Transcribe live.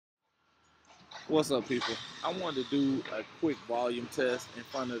What's up, people? I wanted to do a quick volume test in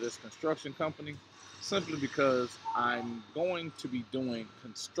front of this construction company simply because I'm going to be doing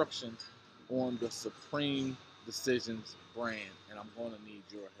construction on the Supreme Decisions brand and I'm going to need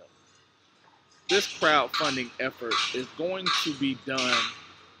your help. This crowdfunding effort is going to be done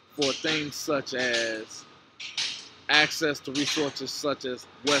for things such as access to resources such as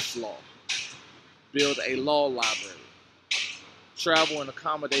Westlaw, build a law library, travel and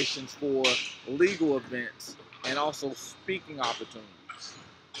accommodations for legal events, and also speaking opportunities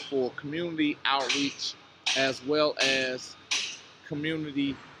for community outreach as well as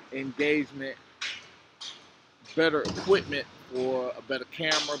community engagement, better equipment for a better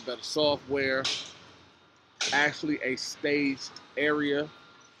camera, better software, actually a staged area,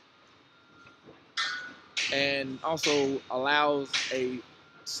 and also allows a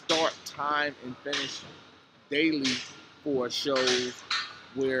start time and finish daily for shows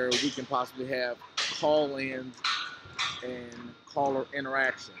where we can possibly have call-ins and caller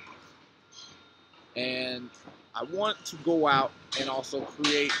interaction. And I want to go out and also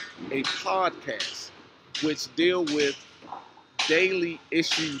create a podcast which deal with daily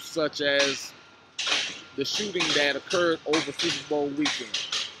issues such as the shooting that occurred over Super Bowl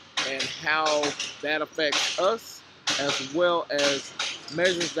weekend and how that affects us, as well as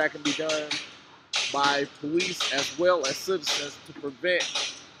measures that can be done by police as well as citizens to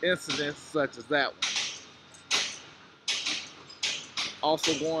prevent incidents such as that one.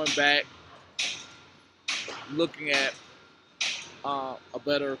 Also going back, looking at a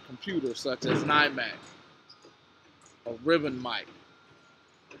better computer such as an iMac, a ribbon mic,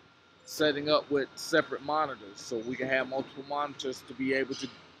 setting up with separate monitors so we can have multiple monitors to be able to,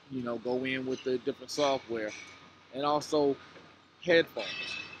 go in with the different software, and also headphones,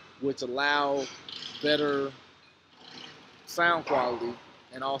 which allow better sound quality,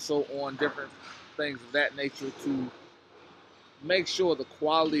 and also on different things of that nature to make sure the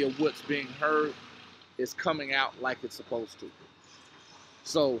quality of what's being heard is coming out like it's supposed to.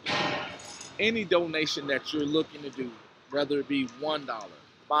 So any donation that you're looking to do, whether it be $1,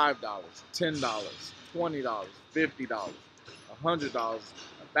 $5, $10, $20, $50, $100,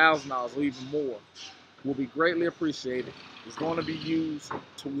 $1,000, or even more, will be greatly appreciated. It's going to be used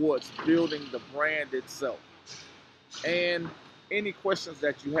towards building the brand itself. And any questions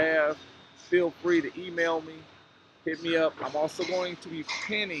that you have, feel free to email me, hit me up. I'm also going to be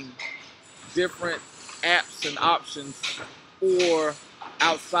pinning different apps and options for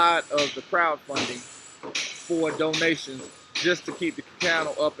outside of the crowdfunding for donations just to keep the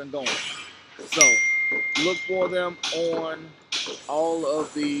channel up and going. So look for them on all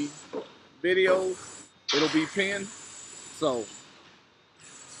of the videos. It'll be pinned. So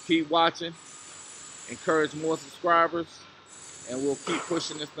keep watching, encourage more subscribers, and we'll keep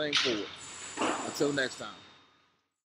pushing this thing forward. Until next time.